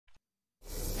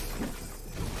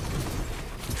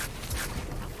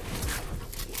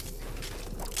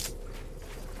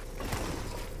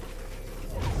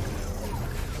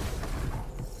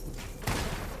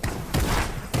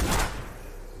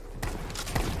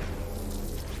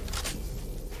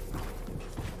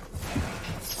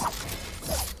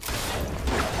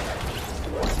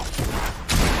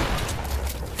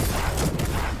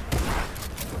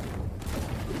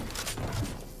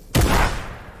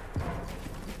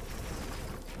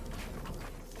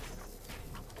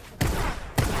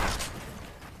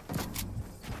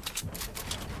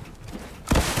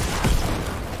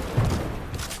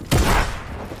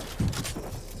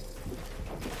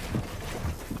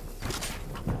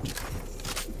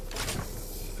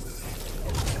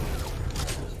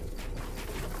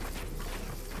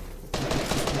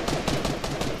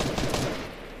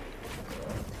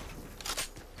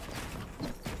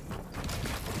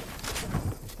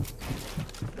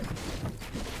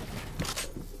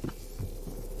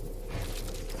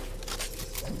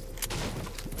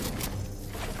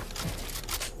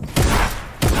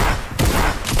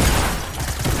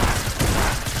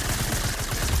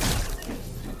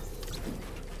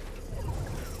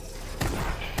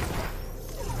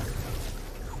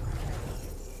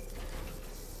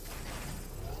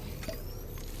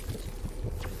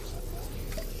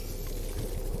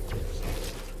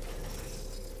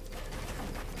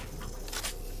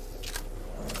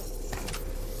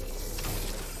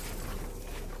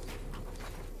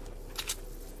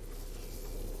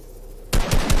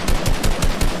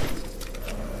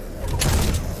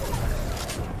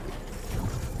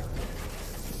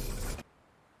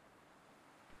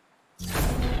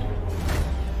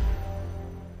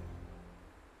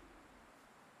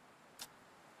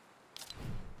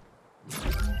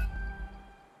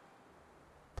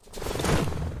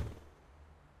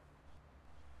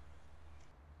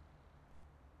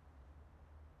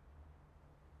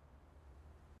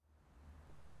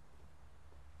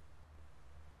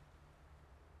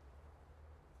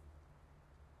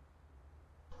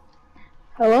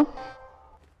Hello?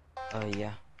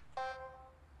 Yeah.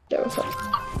 Yeah, what's up?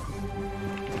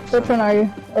 Which one are you?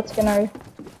 What skin are you?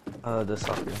 The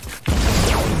soccer.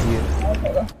 It's you.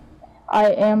 Okay.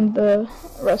 I am the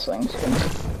wrestling skin.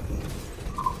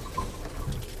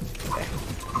 Okay.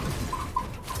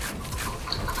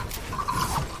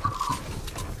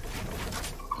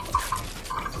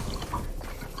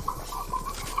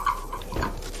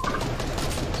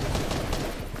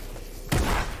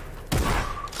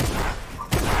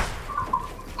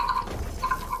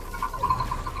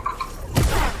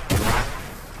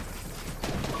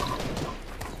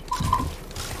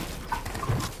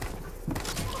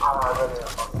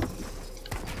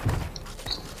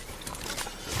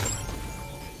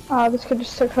 This kid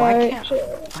just took Why height.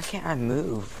 can't I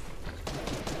move?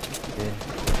 Dude.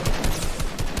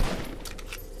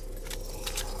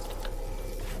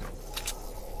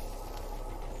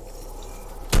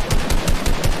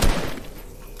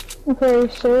 Okay, are you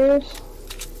serious?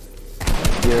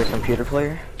 You're a computer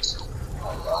player?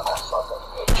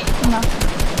 No.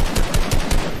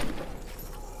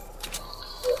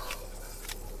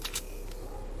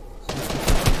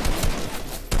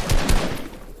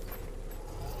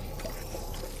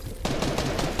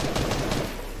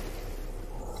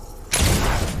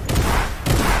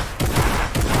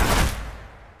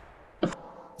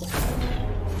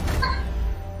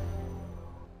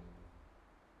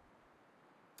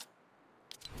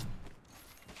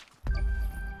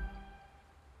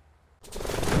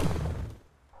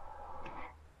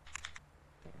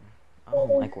 I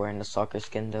don't like wearing the soccer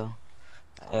skin though.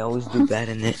 I always do bad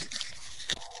in it.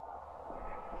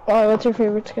 Why, what's your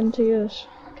favorite skin to use?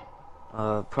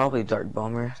 Probably Dark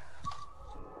Bomber.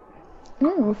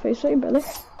 Face it, brother.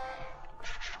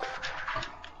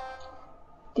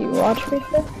 Do you watch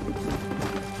Facebook?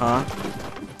 Huh?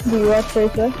 Do you watch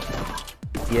Facebook?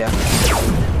 Yeah.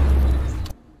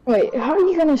 Wait, how are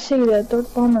you gonna say that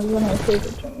Dark Bomber is one of my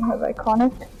favorites when you have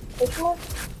iconic Pokemon?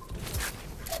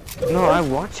 No, I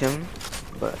watch him,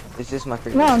 but it's just my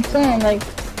favorite. No, I'm saying, like,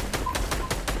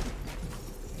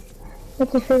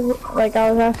 what's your favorite, like,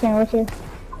 I was asking, what's your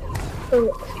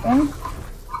favorite skin?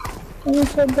 And you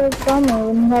said Dark Bomber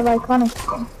when you have iconic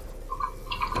skin.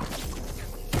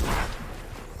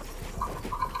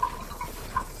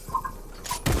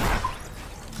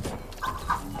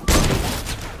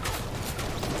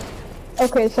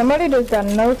 Okay, somebody just got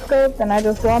no scoped and I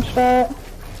just watched that.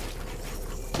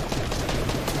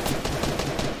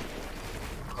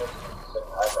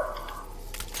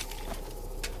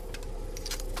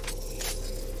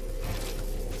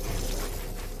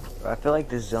 I feel like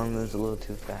this zone moves a little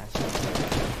too fast.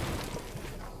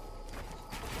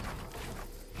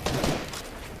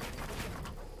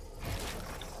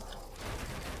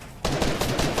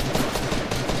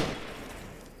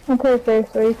 Okay,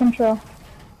 Faith, so you can chill.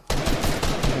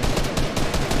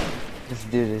 This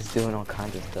dude is doing all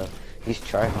kinds of stuff. He's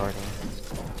tryharding.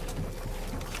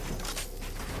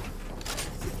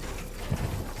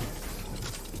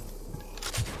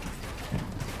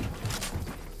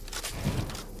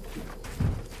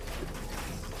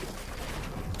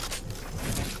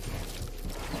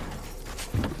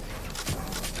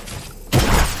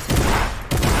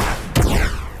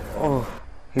 Oh,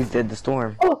 he did the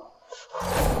storm. Oh!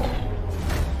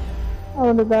 I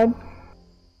would've died.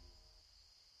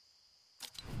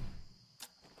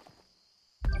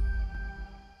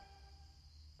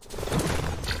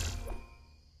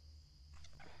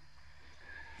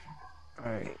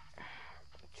 Alright.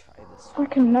 Try this I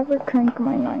can never crank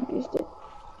my 90s, dude.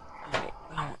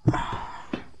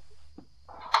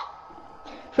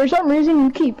 For some reason,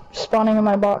 you keep spawning in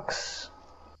my box.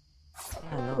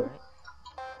 Yeah, I know, right?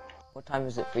 What time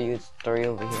is it for you? It's 3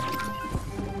 over here.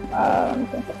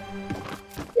 Okay.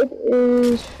 It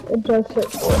is, it does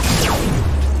hit 4.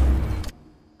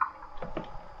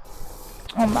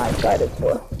 On my side, it's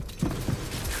 4.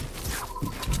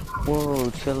 Whoa,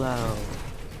 chill out.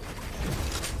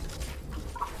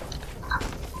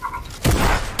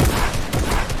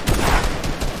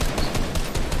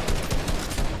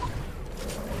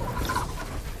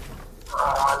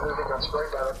 I really got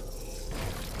sprayed by it.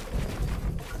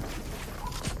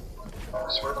 I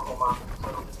swear to God.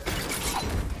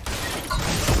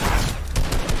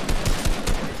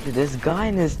 Dude, this guy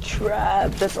in his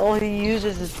trap. That's all he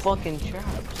uses is fucking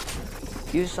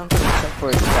traps. Use something except for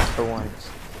his trap for once.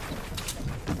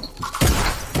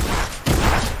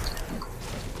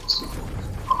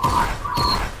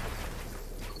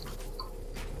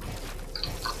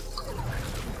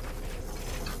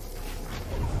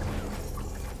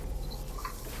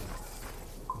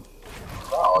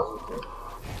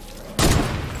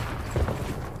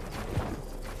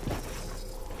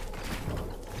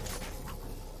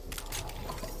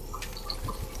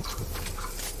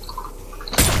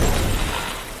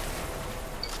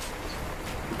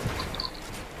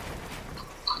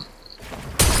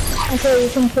 you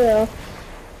can kill.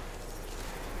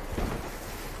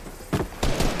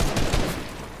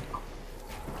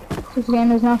 This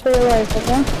game is not for your life,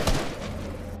 okay?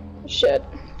 Shit.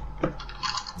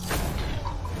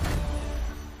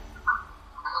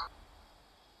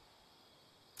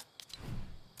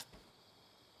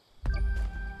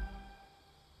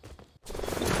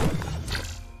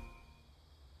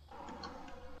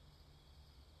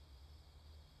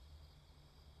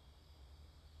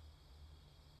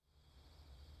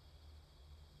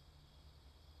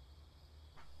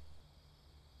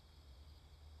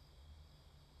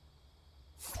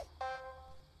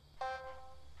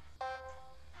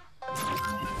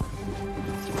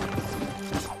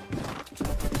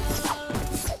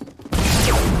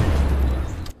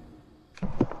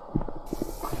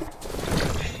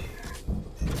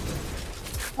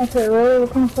 Okay, really?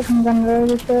 What kind of fucking gun is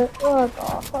this shit? What the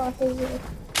fuck is this?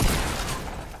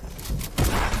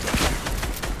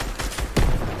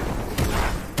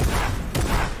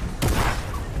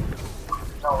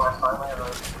 No, I finally have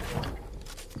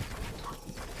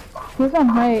He's on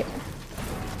height.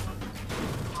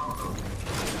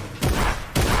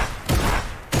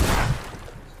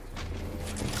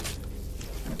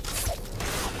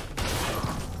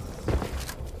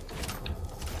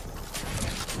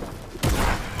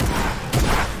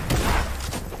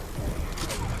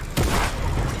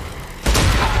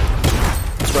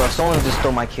 Bro, someone just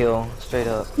stole my kill, straight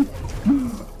up.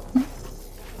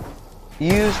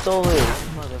 You stole it,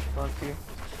 motherfucker.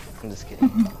 I'm just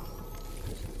kidding.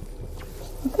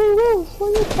 Okay, Rose, what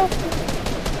are you talking?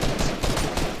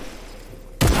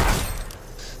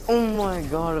 Oh my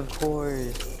god, of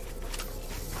course.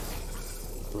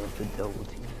 Love the double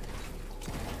team.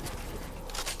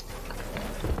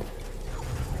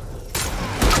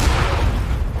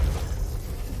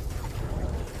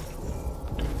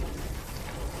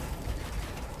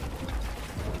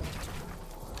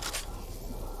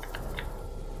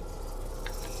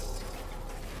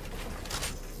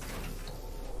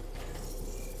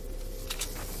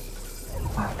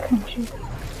 Country.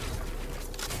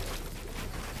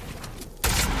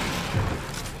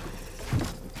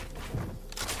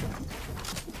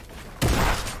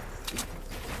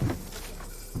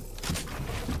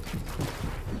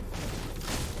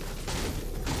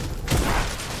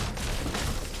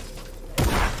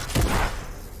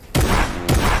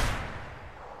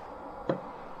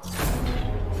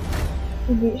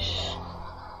 Yes.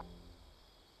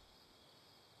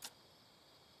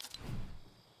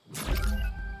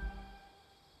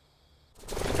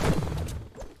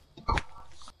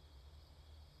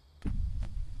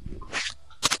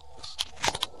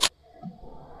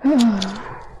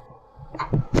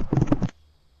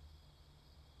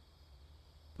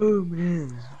 Oh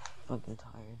man, fucking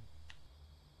tired.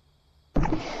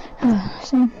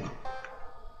 Same.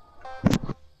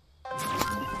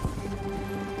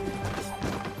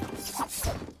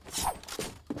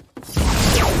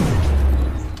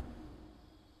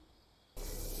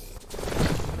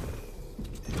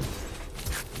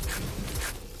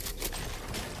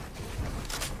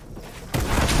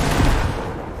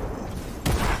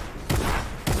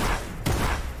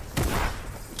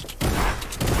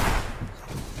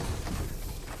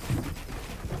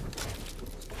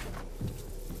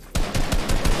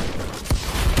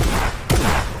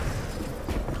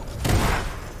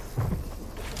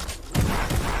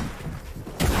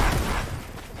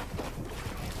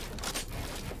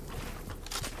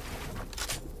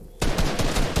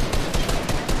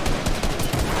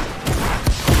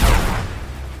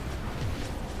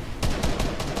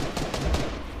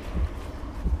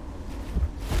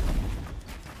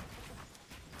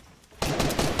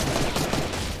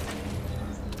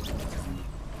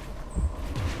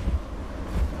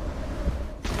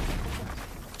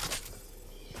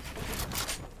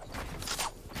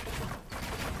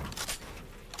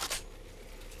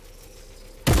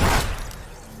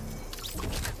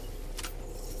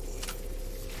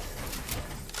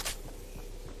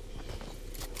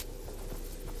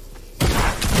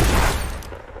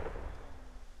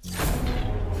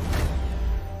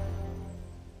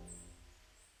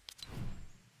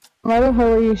 Why the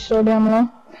hell are you so damn low?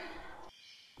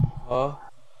 Huh?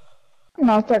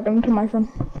 No, it's talking to my friend.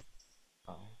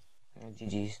 Oh, yeah,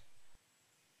 GG's.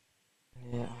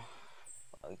 Yeah,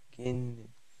 fucking.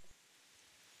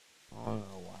 I don't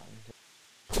know why.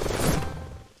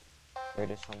 Where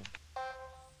there's some.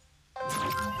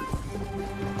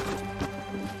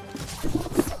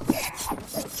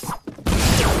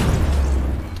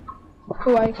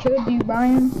 Oh, I killed you,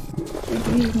 Brian.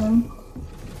 GG's, man.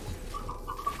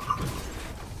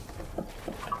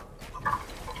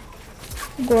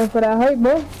 Going for that height,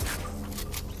 bro.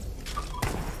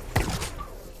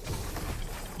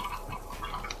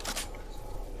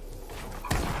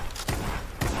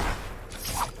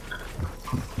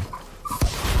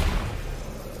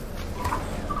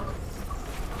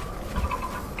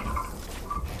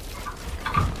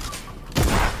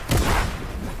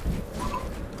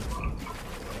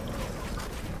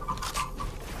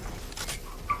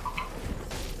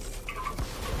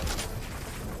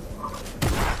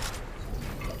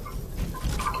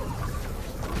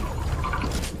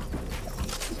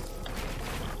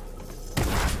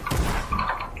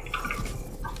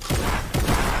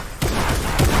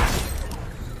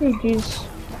 GG's.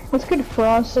 What's good for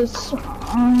us is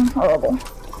horrible.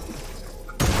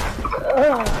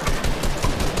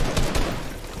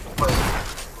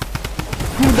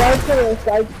 You died for the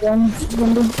side one,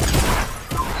 Windy.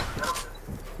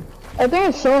 I think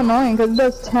it's so annoying because it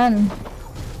does 10.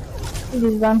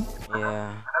 GG's done.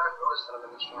 Yeah. I haven't noticed that I'm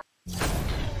in the storm.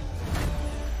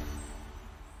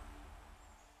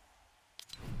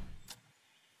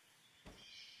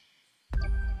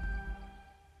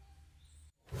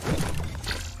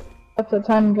 That's the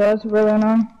 10, guys. Really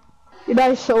annoying. You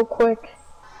die so quick.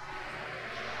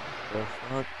 The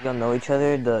fuck? Y'all know each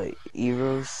other? The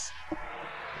Eros?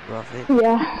 Love it.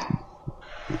 Yeah.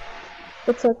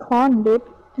 It's a clan, dude.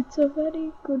 It's a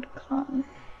very good clan.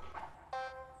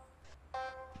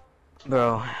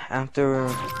 Bro, after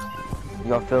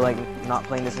y'all feel like not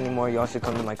playing this anymore, y'all should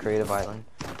come to my creative island.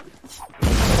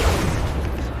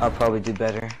 I'll probably do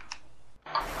better.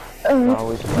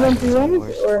 Always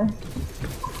 1v1s or?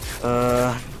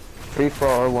 Free for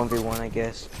all or 1v1, I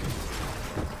guess.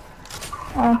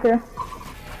 Okay.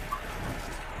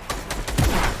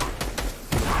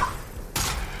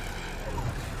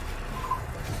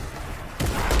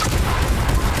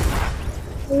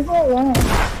 Where's that one?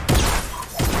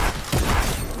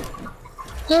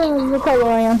 Oh, look how low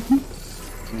I am.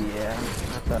 Yeah,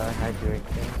 I thought I had you right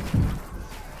there.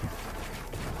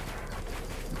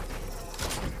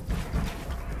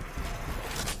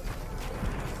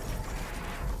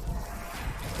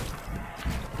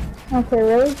 Okay,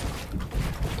 really?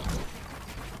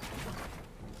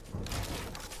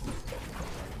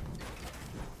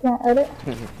 Can't edit?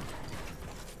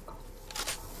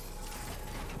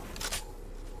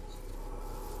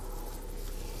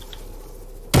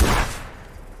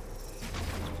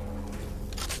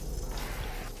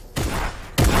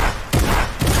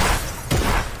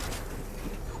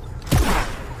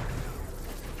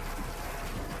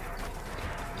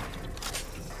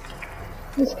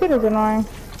 This kid is annoying.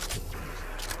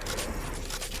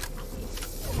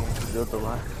 Built a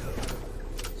lot.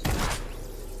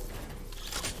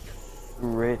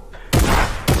 Rip.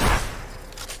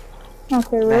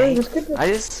 Okay, really? This kid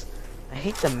is... I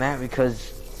hate the map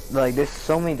because like there's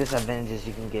so many disadvantages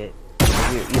you can get.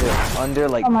 Like, you're either under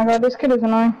like. Oh my god, this kid is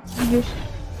annoying. Just...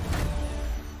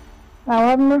 Now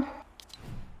what happened, bro?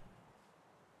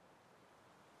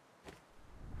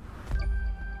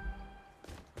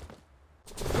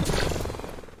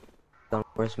 The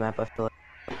worst map I feel like.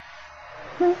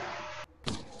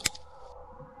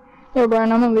 Yo,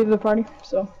 Brian, I'm gonna leave the party,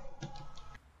 so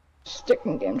stick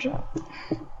in game chat.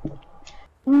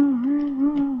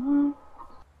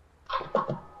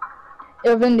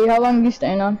 Yo, Vindy, how long are you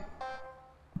staying on?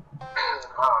 I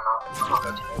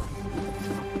don't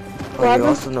know. Oh, you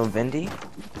also know Vindy?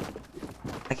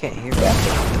 I can't hear you.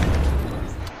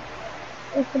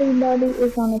 Everybody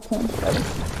is on a team.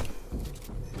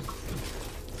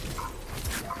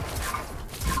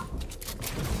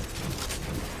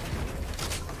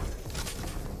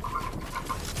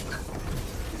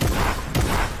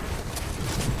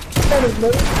 That is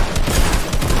late.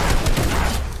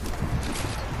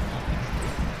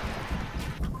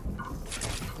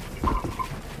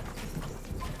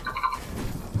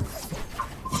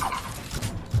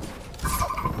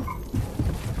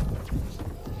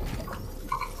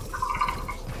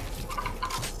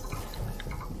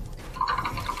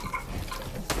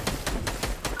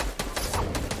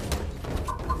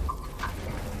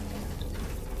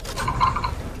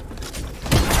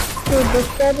 Dude, this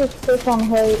guy just puts on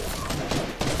hate.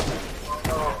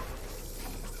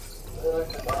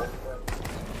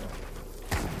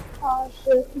 Oh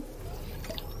shit.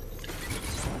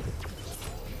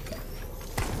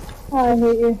 Oh, I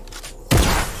hate you.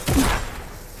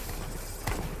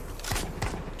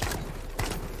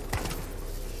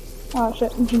 Oh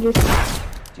shit, you just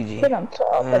GG. hit on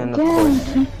top And of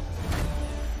again.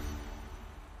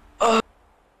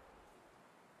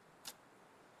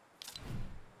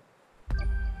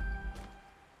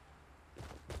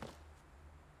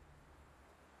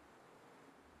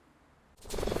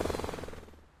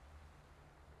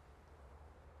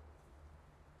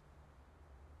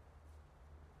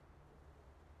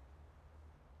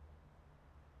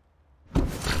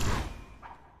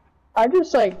 I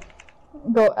just like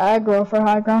go aggro for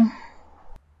high ground.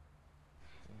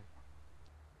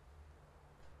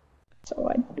 So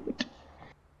I do it.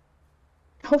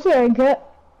 Hopefully I get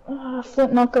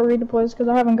Flint Knuckle redeploys because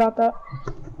I haven't got that.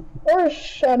 Or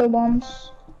shadow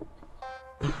bombs.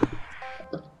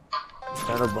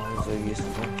 Shadow bombs are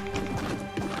useful.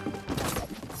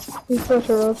 He's supposed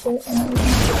to rotate and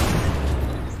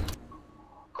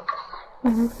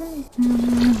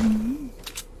everything.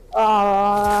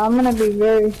 I'm gonna be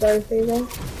very sorry for you guys.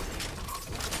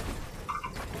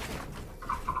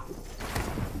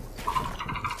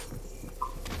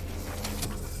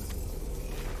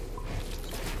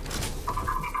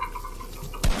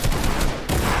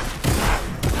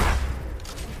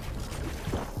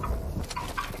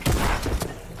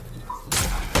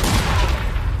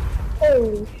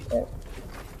 Holy shit.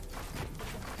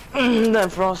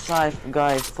 That frost knife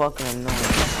guy is fucking annoying.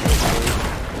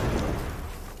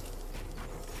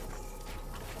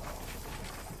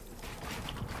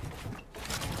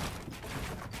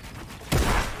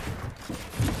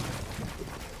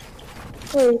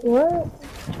 Wait, what?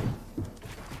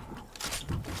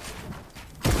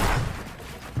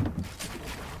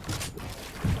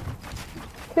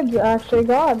 Kid's actually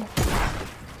God.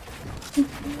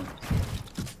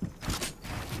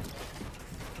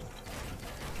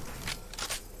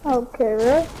 Okay,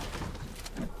 right?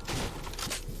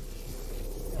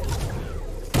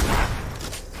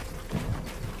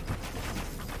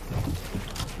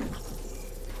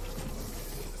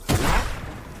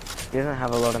 He doesn't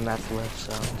have a lot of mats left,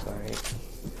 so I'm sorry.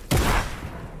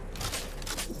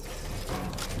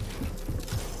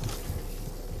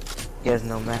 He has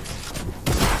no mats.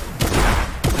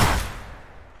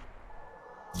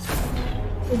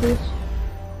 It is.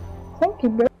 Thank you,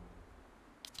 bro.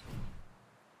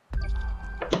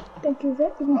 Thank you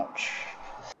very much.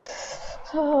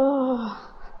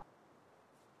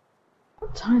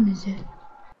 What time is it?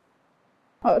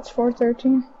 Oh, it's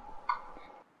 4:13.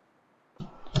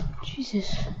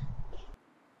 Jesus.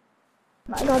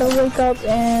 I gotta wake up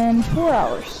in 4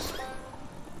 hours.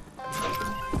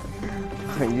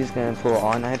 Are you just gonna pull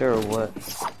all-nighter or what?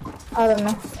 I don't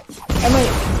know. I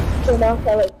might start off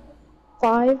at like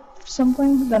 5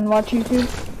 something, then watch YouTube.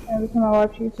 Every time I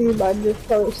watch YouTube, I just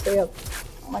probably stay up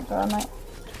like all night.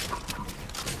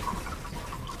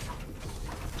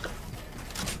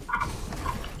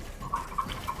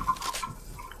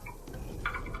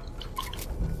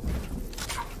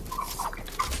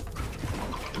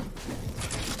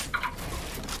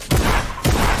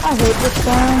 I hate this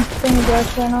thing is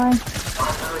actually annoying.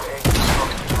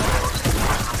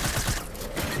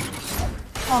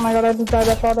 Oh my god, I just died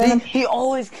at all damage. He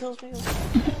always kills me.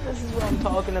 This is what I'm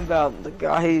talking about. The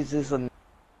guy is just a...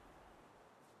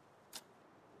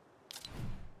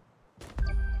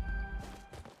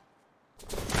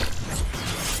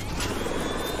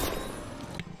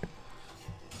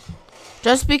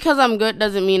 Just because I'm good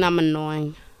doesn't mean I'm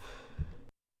annoying.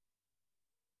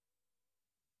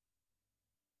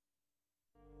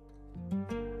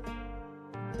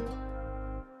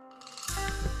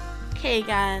 Okay,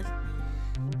 guys.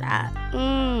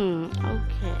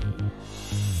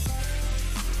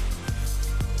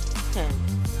 Okay.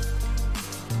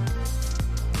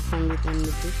 I'm done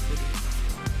with this video.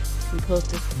 And post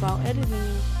this without editing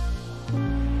it.